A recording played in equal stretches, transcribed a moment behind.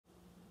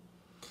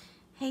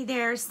Hey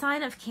there,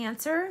 sign of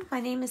Cancer. My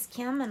name is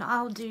Kim and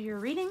I'll do your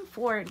reading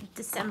for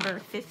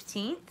December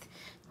 15th,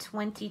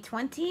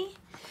 2020.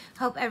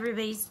 Hope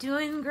everybody's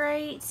doing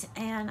great,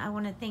 and I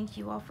want to thank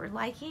you all for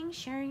liking,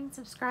 sharing,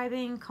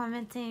 subscribing,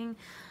 commenting,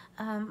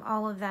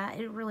 all of that.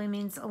 It really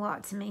means a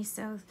lot to me,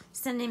 so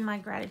sending my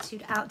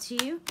gratitude out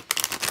to you.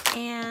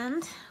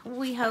 And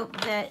we hope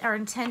that our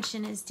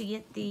intention is to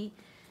get the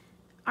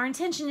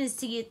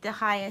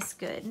highest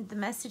good, the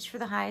message for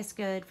the highest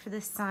good for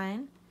this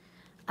sign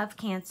of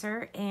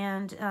Cancer,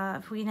 and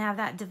if we can have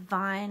that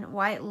divine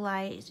white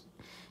light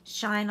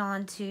shine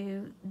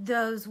onto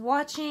those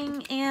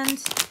watching and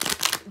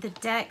the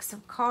decks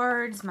of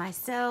cards,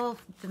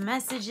 myself, the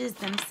messages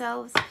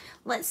themselves.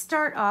 Let's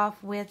start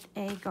off with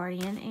a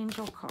guardian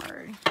angel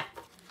card.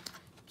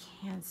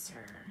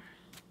 Cancer.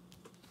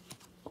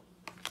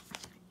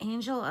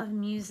 Angel of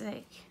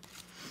music.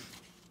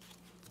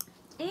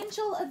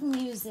 Angel of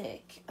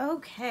music.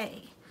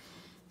 Okay.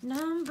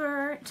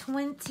 Number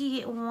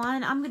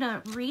 21. I'm going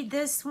to read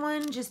this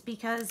one just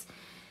because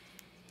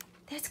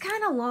that's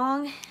kind of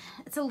long.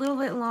 It's a little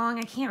bit long.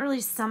 I can't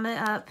really sum it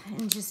up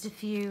in just a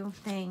few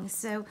things.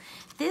 So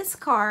this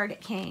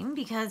card came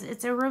because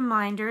it's a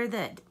reminder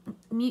that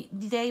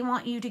they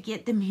want you to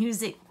get the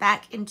music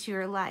back into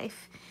your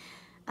life.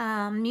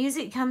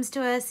 Music comes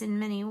to us in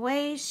many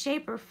ways,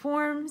 shape, or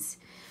forms.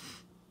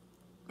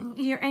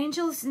 Your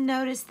angels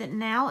notice that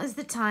now is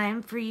the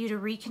time for you to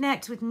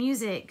reconnect with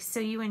music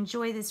so you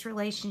enjoy this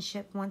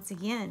relationship once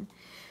again.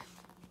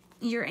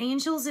 Your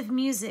angels of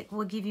music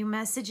will give you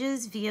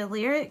messages via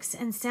lyrics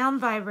and sound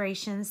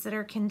vibrations that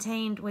are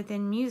contained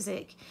within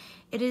music.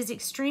 It is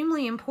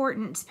extremely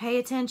important to pay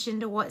attention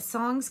to what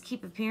songs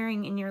keep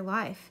appearing in your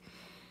life.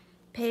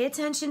 Pay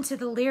attention to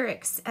the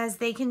lyrics as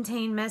they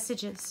contain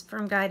messages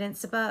from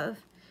guidance above.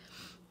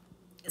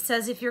 It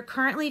says, if you're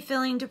currently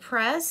feeling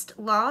depressed,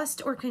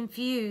 lost, or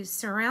confused,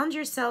 surround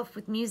yourself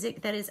with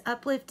music that is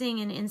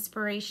uplifting and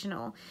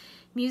inspirational.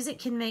 Music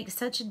can make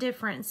such a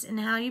difference in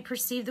how you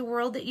perceive the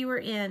world that you are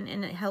in,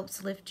 and it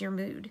helps lift your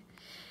mood.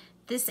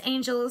 This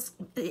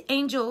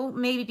angel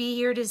may be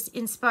here to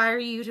inspire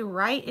you to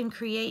write and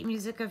create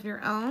music of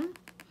your own.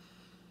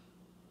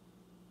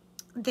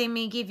 They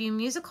may give you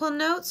musical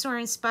notes or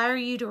inspire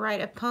you to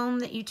write a poem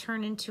that you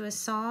turn into a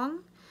song.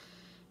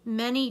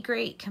 Many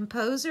great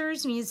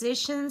composers,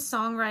 musicians,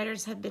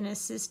 songwriters have been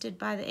assisted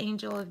by the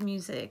angel of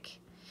music.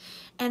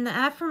 And the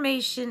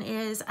affirmation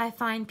is, I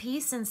find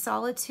peace and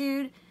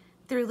solitude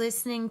through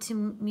listening to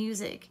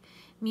music.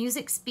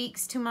 Music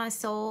speaks to my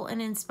soul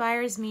and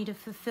inspires me to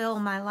fulfill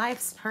my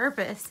life's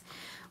purpose.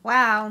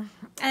 Wow.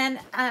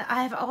 And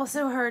I've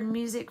also heard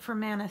music for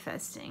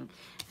manifesting.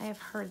 I have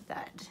heard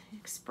that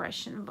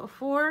expression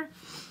before.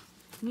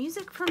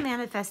 Music for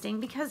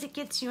manifesting, because it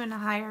gets you in a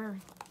higher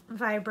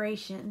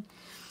vibration.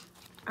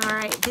 All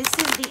right, this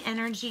is the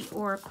Energy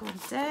Oracle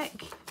deck.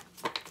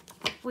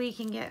 We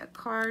can get a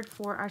card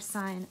for our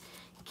sign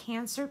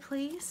Cancer,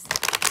 please.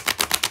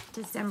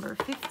 December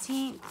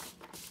 15th,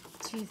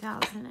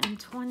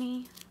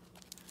 2020.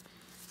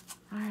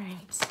 All right.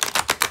 I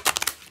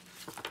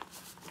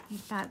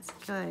think that's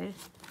good.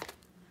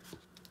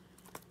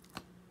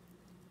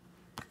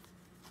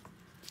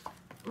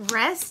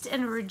 Rest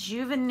and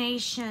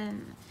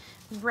rejuvenation.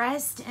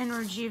 Rest and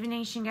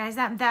rejuvenation, guys.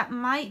 That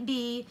might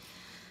be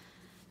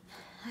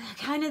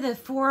kind of the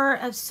Four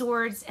of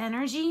Swords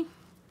energy.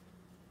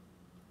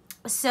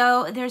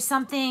 So there's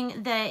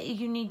something that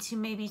you need to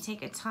maybe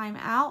take a time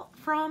out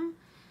from.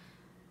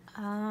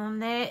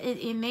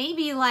 It may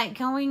be like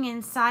going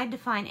inside to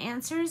find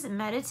answers and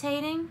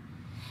meditating.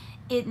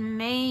 It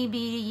may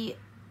be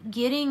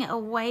getting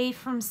away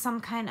from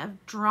some kind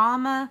of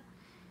drama,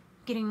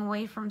 getting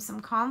away from some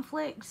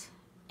conflict,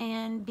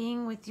 and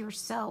being with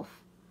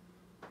yourself.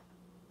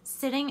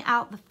 Sitting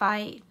out the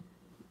fight.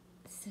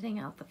 Sitting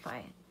out the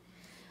fight.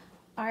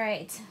 All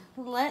right,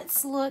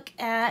 let's look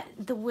at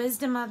the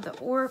wisdom of the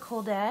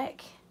Oracle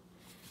deck,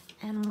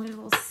 and we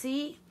will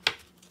see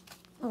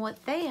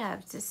what they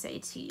have to say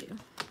to you.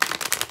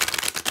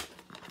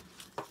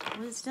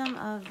 Wisdom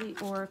of the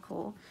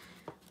Oracle.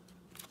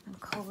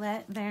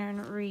 Colette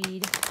Baron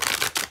Reed.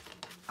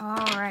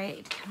 All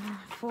right,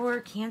 for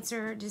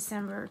Cancer,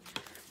 December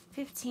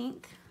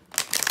 15th,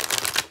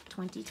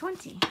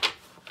 2020.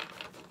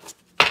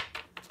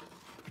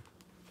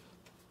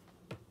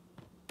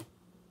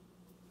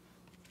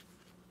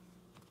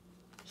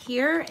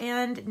 Here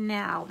and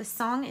Now. The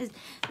song is,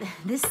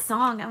 this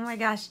song, oh my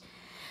gosh.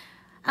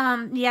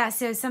 Yeah,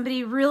 so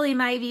somebody really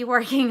might be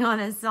working on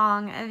a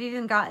song. I've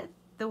even got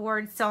the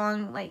word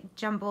song like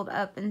jumbled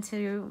up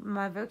into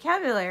my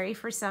vocabulary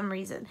for some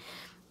reason.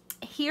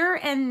 Here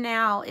and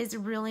now is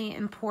really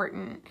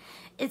important.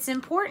 It's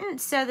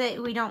important so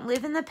that we don't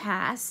live in the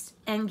past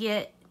and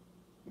get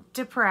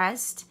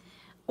depressed,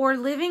 or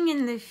living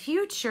in the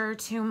future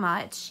too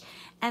much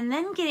and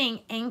then getting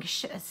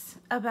anxious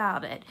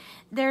about it.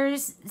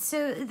 There's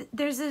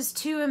those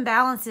two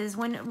imbalances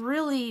when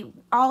really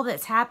all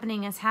that's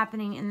happening is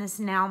happening in this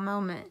now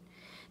moment.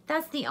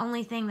 That's the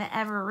only thing that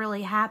ever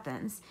really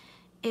happens,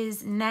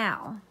 is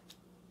now.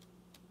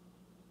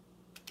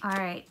 All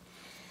right.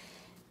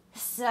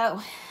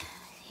 So,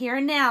 here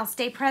and now,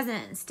 stay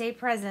present, stay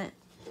present.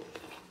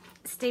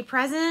 Stay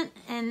present,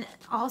 and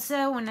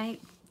also when I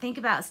think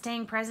about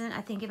staying present,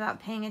 I think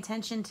about paying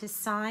attention to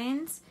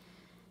signs,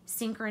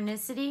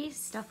 synchronicity,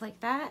 stuff like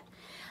that.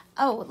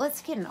 Oh,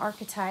 let's get an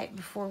archetype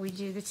before we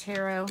do the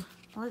tarot.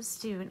 Let's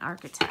do an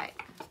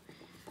archetype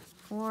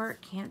for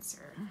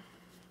Cancer.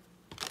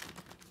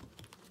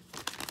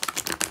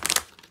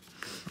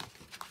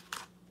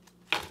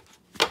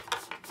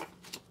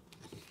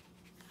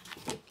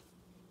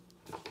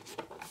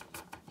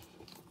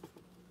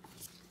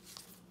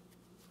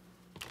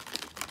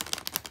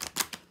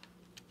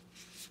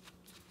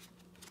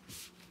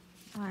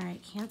 All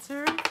right,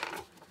 Cancer.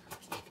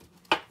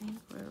 I think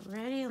we're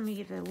ready. Let me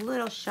give it a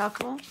little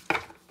shuffle.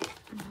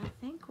 I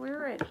think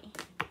we're ready.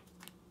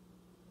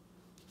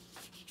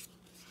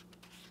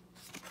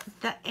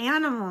 The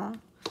Animal.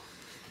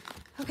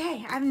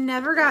 Okay, I've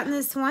never gotten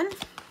this one,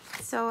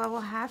 so I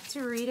will have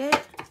to read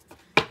it.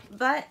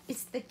 But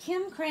it's the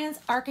Kim Krans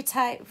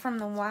archetype from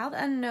the Wild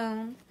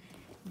Unknown.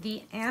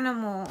 The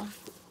Animal.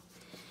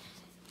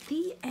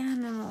 The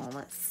Animal.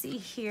 Let's see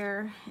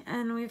here.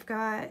 And we've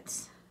got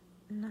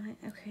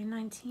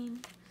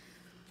 19.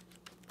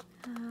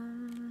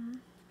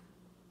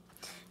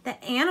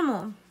 The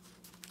Animal.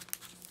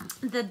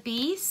 The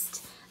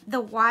Beast.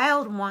 The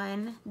Wild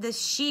One. The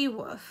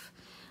She-Wolf.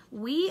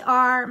 We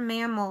are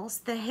mammals.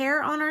 The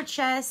hair on our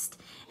chest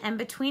and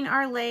between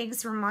our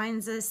legs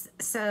reminds us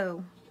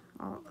so.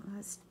 Oh,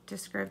 that's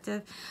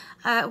descriptive.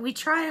 We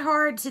try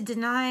hard to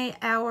deny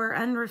our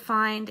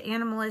unrefined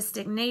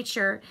animalistic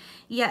nature,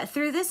 yet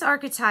through this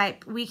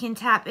archetype, we can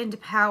tap into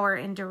power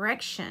and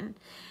direction.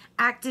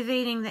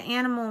 Activating the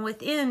animal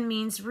within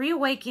means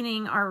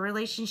reawakening our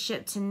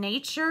relationship to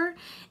nature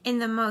in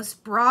the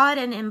most broad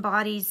and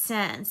embodied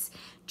sense.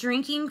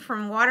 Drinking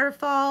from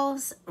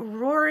waterfalls,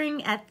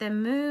 roaring at the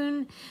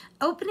moon,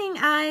 opening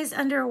eyes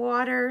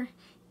underwater,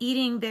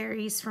 eating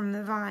berries from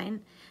the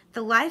vine.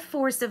 The life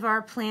force of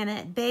our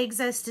planet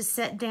begs us to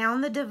set down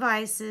the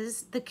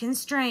devices, the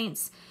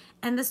constraints,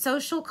 and the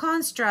social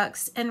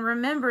constructs and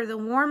remember the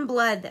warm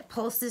blood that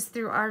pulses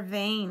through our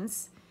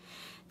veins.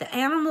 The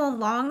animal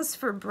longs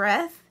for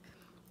breath,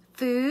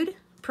 food,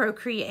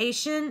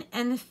 procreation,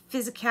 and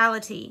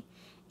physicality.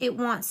 It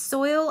wants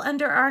soil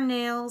under our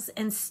nails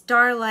and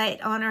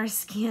starlight on our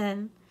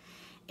skin.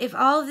 If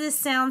all of this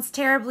sounds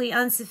terribly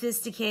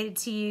unsophisticated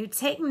to you,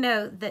 take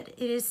note that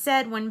it is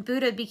said when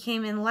Buddha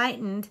became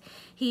enlightened,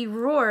 he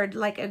roared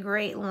like a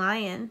great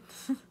lion.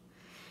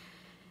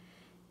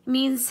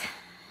 Means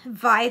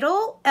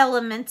vital,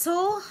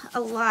 elemental,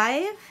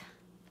 alive.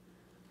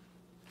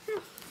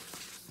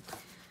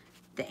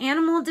 The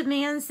animal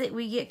demands that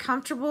we get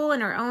comfortable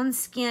in our own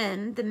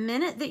skin. The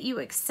minute that you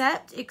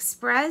accept,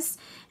 express,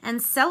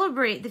 and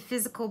celebrate the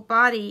physical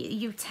body,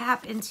 you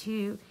tap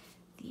into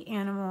the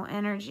animal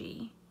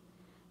energy.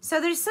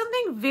 So there's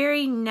something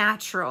very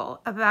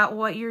natural about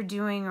what you're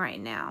doing right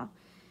now.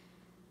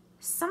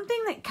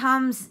 Something that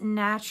comes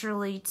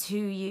naturally to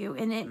you,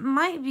 and it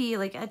might be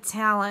like a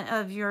talent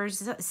of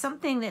yours,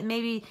 something that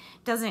maybe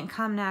doesn't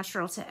come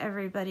natural to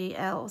everybody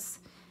else.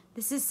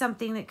 This is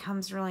something that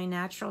comes really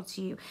natural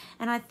to you.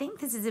 And I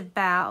think this is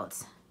about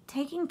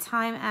taking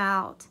time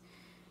out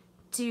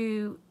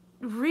to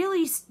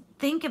really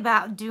think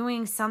about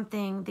doing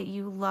something that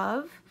you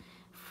love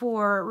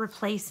for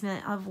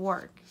replacement of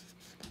work.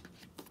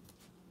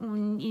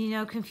 When, you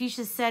know,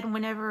 Confucius said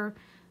whenever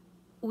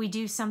we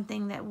do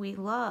something that we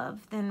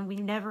love, then we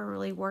never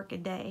really work a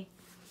day.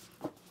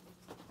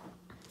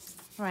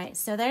 Right,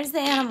 so there's the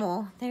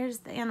animal. There's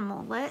the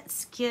animal.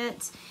 Let's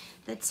get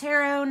the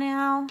tarot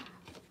now.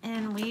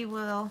 And we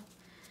will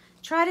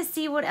try to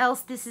see what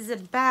else this is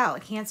about,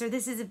 Cancer.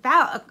 This is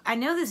about, I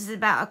know this is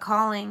about a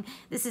calling.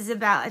 This is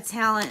about a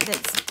talent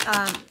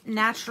that's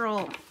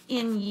natural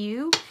in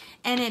you.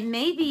 And it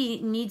maybe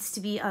needs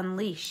to be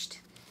unleashed.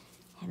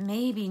 It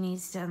maybe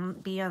needs to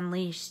be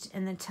unleashed.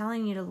 And they're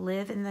telling you to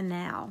live in the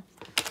now.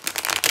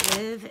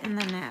 Live in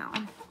the now.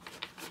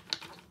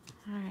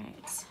 All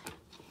right.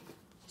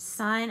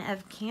 Sign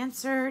of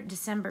Cancer,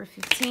 December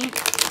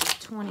 15th,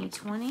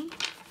 2020.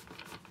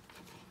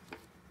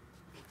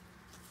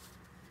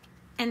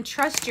 And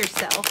trust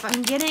yourself.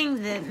 I'm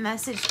getting the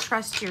message,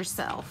 trust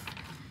yourself.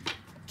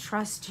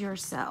 Trust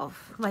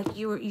yourself. Like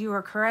you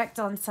are correct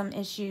on some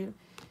issue.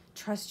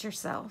 Trust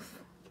yourself.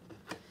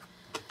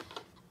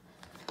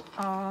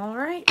 All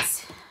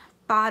right.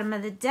 Bottom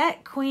of the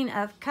deck, Queen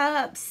of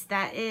Cups.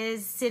 That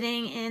is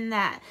sitting in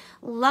that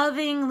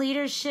loving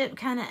leadership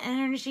kind of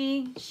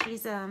energy.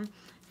 She's a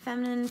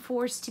feminine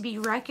force to be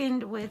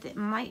reckoned with. It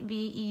might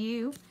be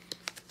you.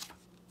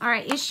 All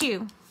right,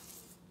 issue.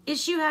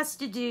 Issue has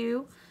to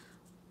do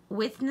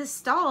with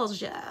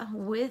nostalgia,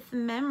 with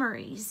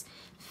memories,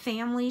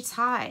 family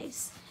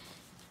ties,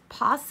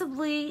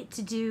 possibly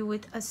to do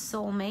with a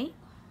soulmate.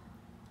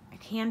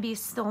 It can be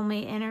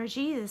soulmate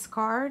energy, this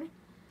card.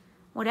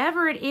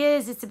 Whatever it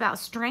is, it's about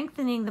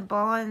strengthening the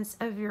bonds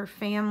of your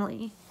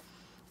family.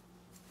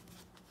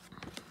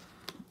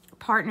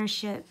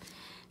 Partnership.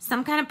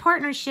 some kind of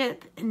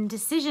partnership and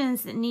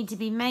decisions that need to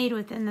be made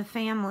within the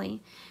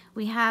family.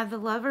 We have the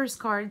Lover's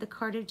card, the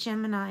card of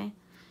Gemini.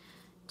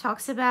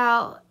 Talks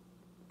about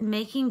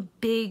making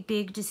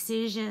big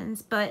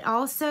decisions, but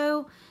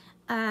also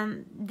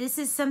this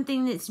is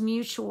something that's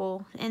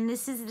mutual, and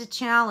this is the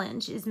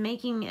challenge, is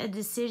making a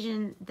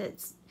decision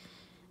that's,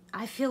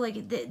 I feel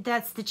like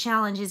that's the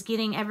challenge, is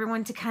getting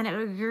everyone to kind of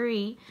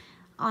agree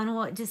on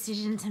what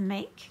decision to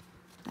make.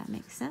 That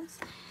makes sense.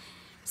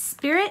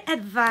 Spirit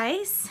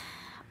advice.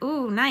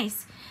 Ooh,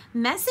 nice.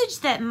 Message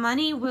that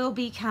money will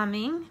be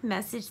coming.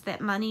 Message that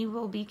money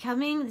will be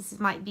coming. This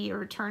might be a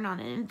return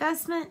on an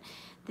investment.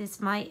 This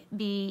might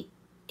be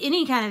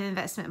any kind of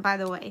investment, by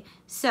the way.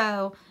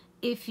 So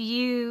if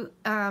you,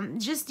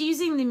 just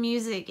using the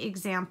music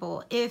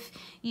example, if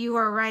you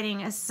are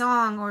writing a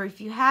song, or if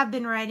you have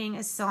been writing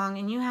a song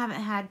and you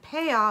haven't had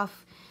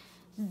payoff,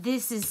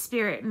 this is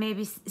Spirit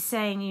maybe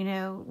saying, you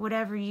know,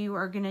 whatever you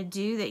are going to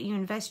do, that you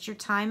invest your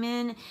time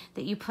in,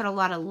 that you put a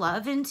lot of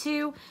love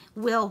into,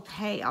 will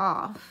pay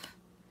off.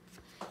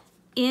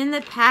 In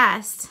the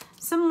past,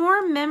 some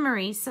more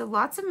memories. So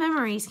lots of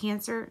memories,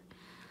 Cancer.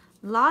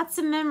 Lots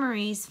of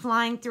memories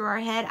flying through our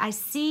head. I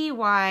see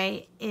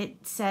why it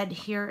said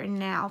here and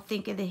now.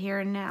 Think of the here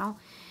and now.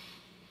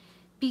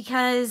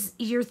 Because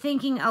you're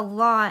thinking a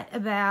lot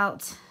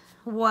about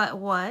what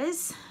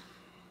was.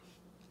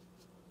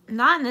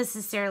 Not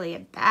necessarily a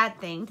bad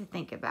thing to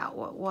think about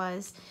what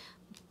was,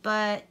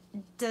 but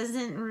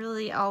doesn't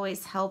really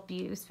always help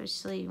you,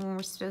 especially when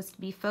we're supposed to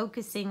be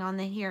focusing on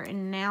the here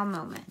and now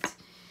moment.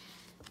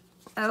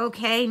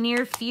 Okay,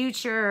 near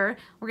future.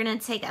 We're going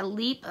to take a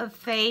leap of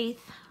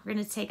faith. We're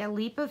going to take a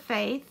leap of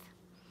faith.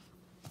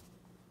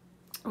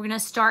 We're going to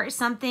start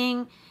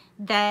something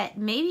that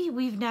maybe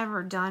we've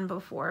never done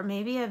before.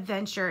 Maybe a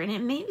venture, and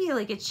it may be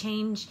like a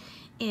change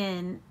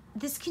in,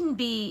 this can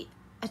be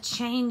a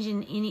change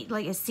in any,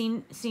 like a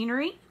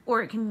scenery,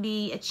 or it can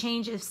be a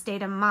change of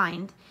state of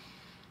mind.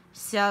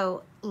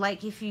 So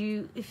like if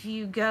you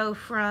go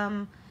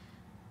from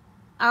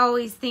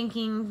always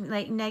thinking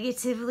like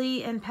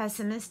negatively and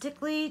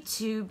pessimistically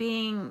to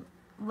being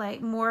like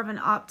more of an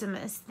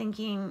optimist,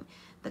 thinking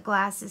the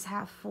glass is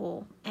half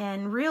full,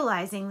 and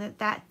realizing that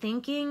that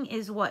thinking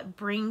is what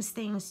brings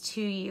things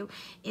to you.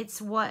 It's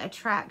what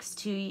attracts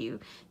to you.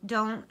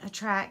 Don't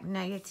attract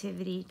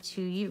negativity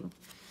to you.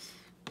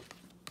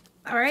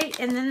 All right,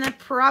 and then the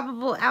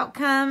probable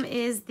outcome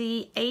is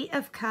the 8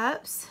 of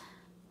Cups.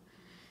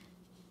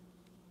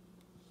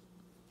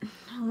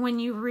 When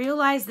you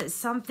realize that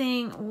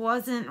something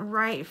wasn't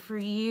right for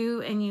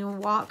you and you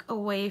walk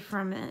away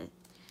from it.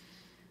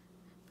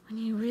 When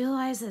you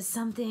realize that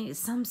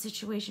some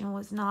situation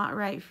was not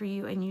right for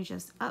you and you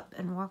just up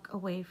and walk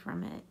away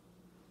from it.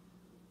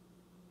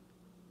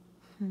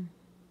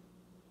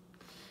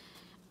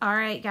 All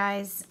right,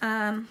 guys.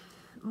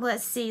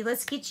 Let's see.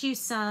 Let's get you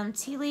some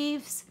tea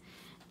leaves,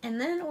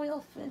 and then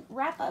we'll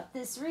wrap up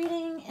this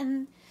reading,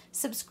 and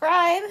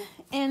subscribe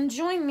and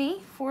join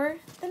me for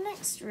the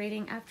next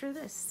reading after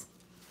this.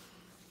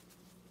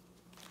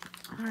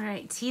 All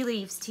right, tea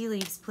leaves,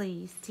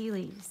 please. Tea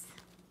leaves.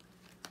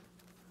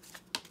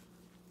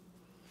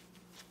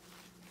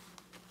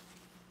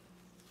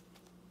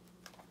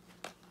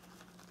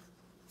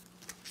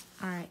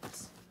 All right.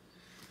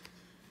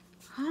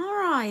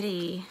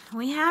 Alrighty.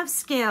 We have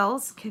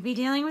Scales. Could be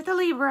dealing with a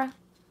Libra.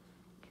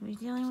 Could be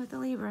dealing with a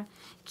Libra.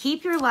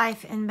 Keep your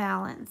life in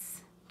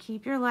balance.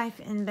 Keep your life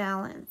in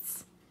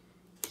balance.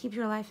 Keep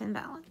your life in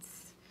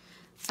balance.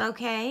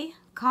 Okay.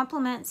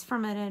 Compliments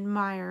from an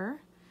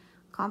admirer.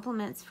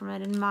 Compliments from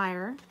an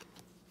admirer.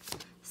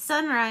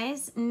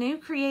 Sunrise. New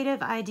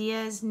creative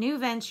ideas. New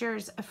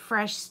ventures. A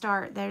fresh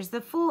start. There's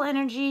the full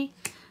energy.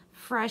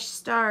 Fresh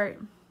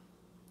start.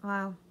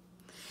 Wow.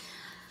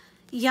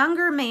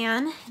 Younger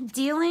man,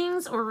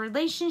 dealings or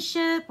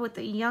relationship with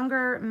a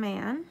younger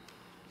man.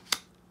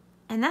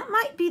 And that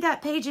might be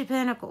that Page of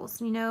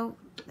Pentacles. You know,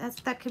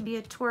 that could be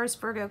a Taurus,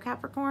 Virgo,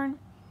 Capricorn.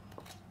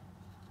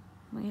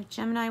 We have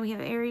Gemini, we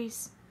have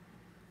Aries.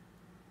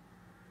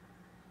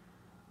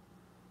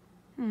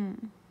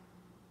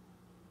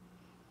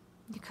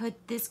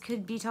 This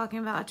could be talking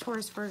about a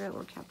Taurus, Virgo,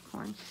 or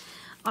Capricorn.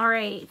 All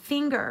right,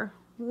 finger.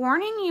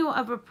 Warning you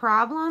of a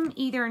problem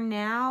either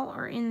now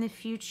or in the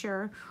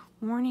future.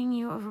 Warning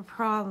you of a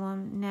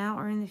problem now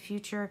or in the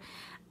future.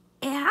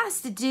 It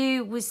has to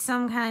do with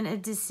some kind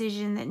of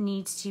decision that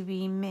needs to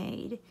be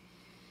made.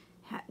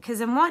 Because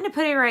I'm wanting to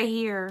put it right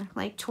here,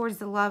 like towards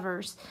the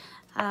Lovers.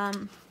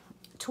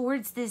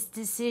 Towards this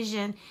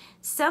decision.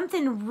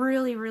 Something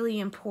really, really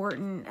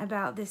important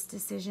about this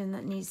decision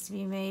that needs to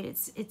be made.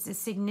 It's a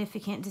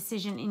significant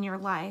decision in your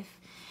life.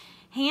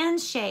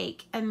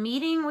 Handshake. A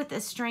meeting with a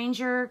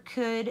stranger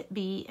could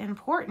be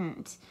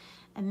important.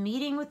 A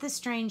meeting with a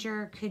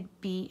stranger could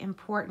be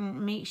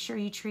important. Make sure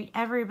you treat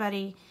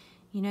everybody,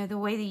 you know, the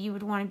way that you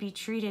would want to be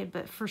treated.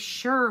 But for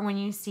sure, when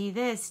you see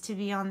this, to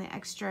be on the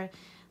extra,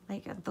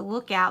 like the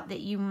lookout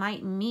that you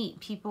might meet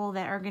people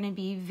that are going to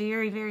be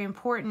very, very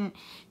important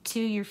to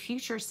your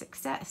future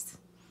success.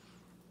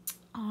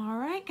 All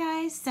right,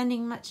 guys,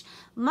 sending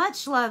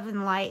much love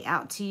and light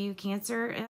out to you, Cancer.